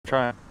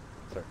trying.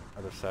 Sorry,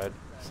 other side.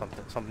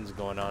 Something's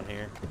going on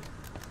here.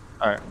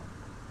 Alright.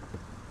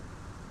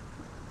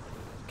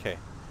 Okay.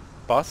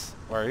 Boss,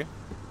 where are you?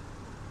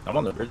 I'm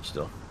on the bridge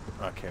still.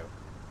 Okay.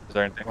 Is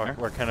there anything there?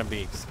 We're kind of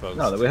being exposed.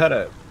 No, we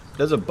had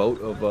there's a boat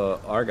of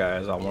our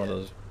guys on one of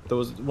those. There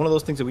was one of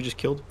those things that we just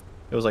killed.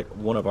 It was like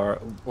one of our.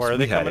 Where are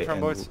they coming from,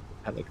 boys?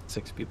 Had like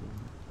 6 people.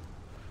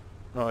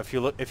 No, if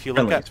you look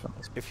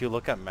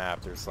at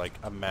map, there's like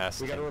a mass.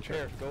 We gotta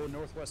repair. Go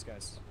northwest,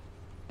 guys.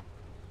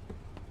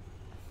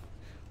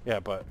 Yeah,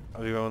 but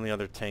are the only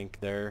other tank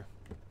there?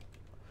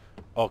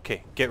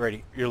 Okay, get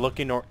ready. You're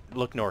looking north.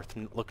 Look north.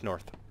 Look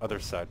north. Other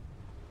side.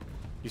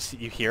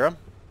 You hear him?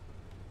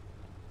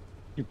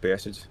 You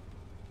bastards.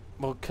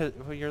 Well,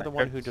 you're the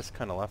one who just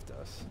kind of left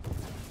us.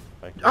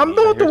 Like, I'm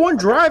not the one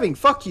driving.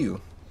 Fuck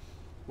you.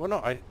 Well,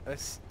 no,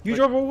 You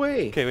drove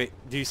away. Okay, wait.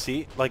 Do you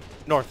see? Like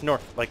north,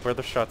 like where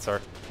the shots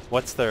are.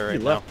 What's there right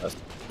he now? left us.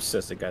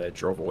 Says the guy that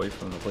drove away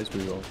from the place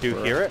we go. Do you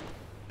hear it?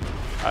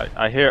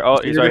 I hear. Oh,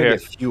 he's right here.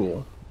 Get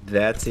fuel.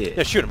 That's it.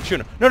 Yeah, shoot him.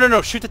 Shoot him.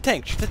 No. Shoot the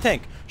tank. Shoot the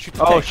tank. Shoot the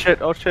tank. Oh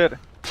shit. Oh shit.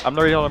 I'm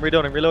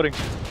reloading.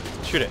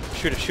 Shoot it.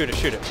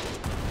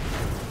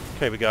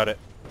 Okay, we got it.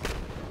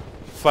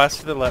 Flash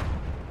to the left.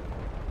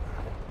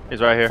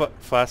 He's right here.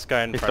 Flash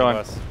guy in front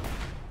of us.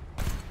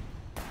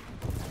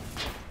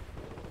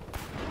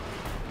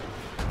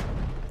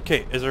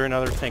 Okay, is there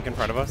another tank in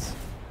front of us?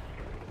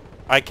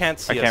 I can't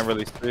see. I can't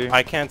really see.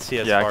 I can't see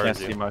as yeah, far I as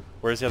can't you. see much.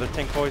 Where's the other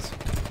tank, boys?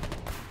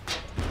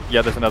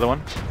 Yeah, there's another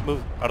one.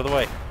 Move out of the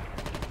way.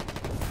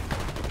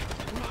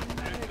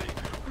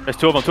 There's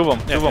two of them. Two of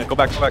them. Go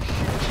back.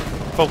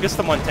 Focus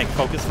the one tank.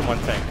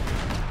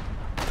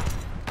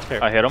 Okay,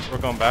 I hit him. We're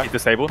going back. He's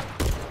disabled.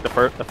 The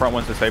front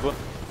one's disabled.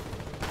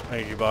 I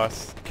need you,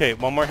 boss. Okay,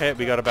 one more hit.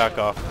 We gotta back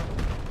off.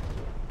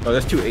 Oh,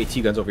 there's 2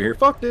 AT guns over here.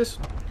 Fuck this.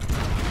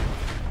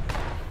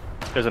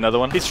 There's another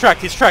one. He's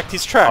tracked.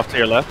 Off to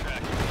your left.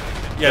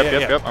 Yeah.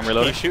 Yep. I'm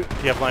reloading. Can you shoot? Do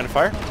you have line of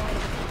fire?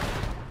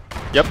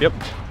 Yep.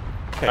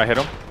 Okay. I hit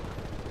him.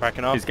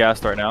 Cracking off. He's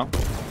gassed right now.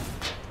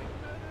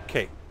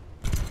 Okay.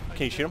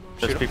 Can you shoot him?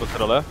 There's people to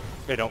the left.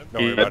 Hey, don't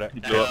worry about it. He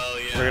blew up.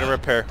 We're gonna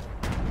repair.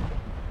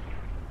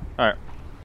 Alright.